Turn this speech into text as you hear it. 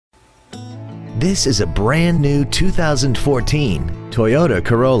This is a brand new 2014 Toyota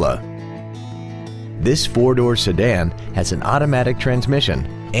Corolla. This four-door sedan has an automatic transmission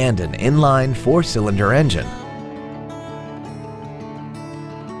and an inline four-cylinder engine.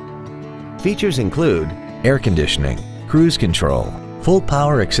 Features include air conditioning, cruise control, full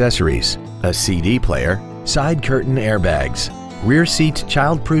power accessories, a CD player, side curtain airbags, rear seat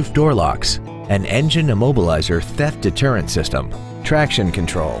child-proof door locks, an engine immobilizer theft deterrent system, traction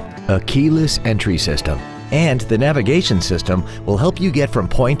control, a keyless entry system, and the navigation system will help you get from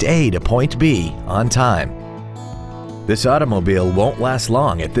point A to point B on time. This automobile won't last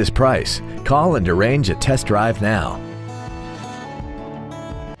long at this price. Call and arrange a test drive now.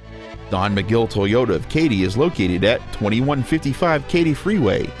 Don McGill Toyota of Katy is located at 2155 Katy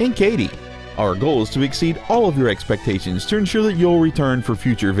Freeway in Katy. Our goal is to exceed all of your expectations to ensure that you'll return for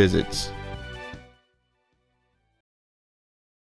future visits.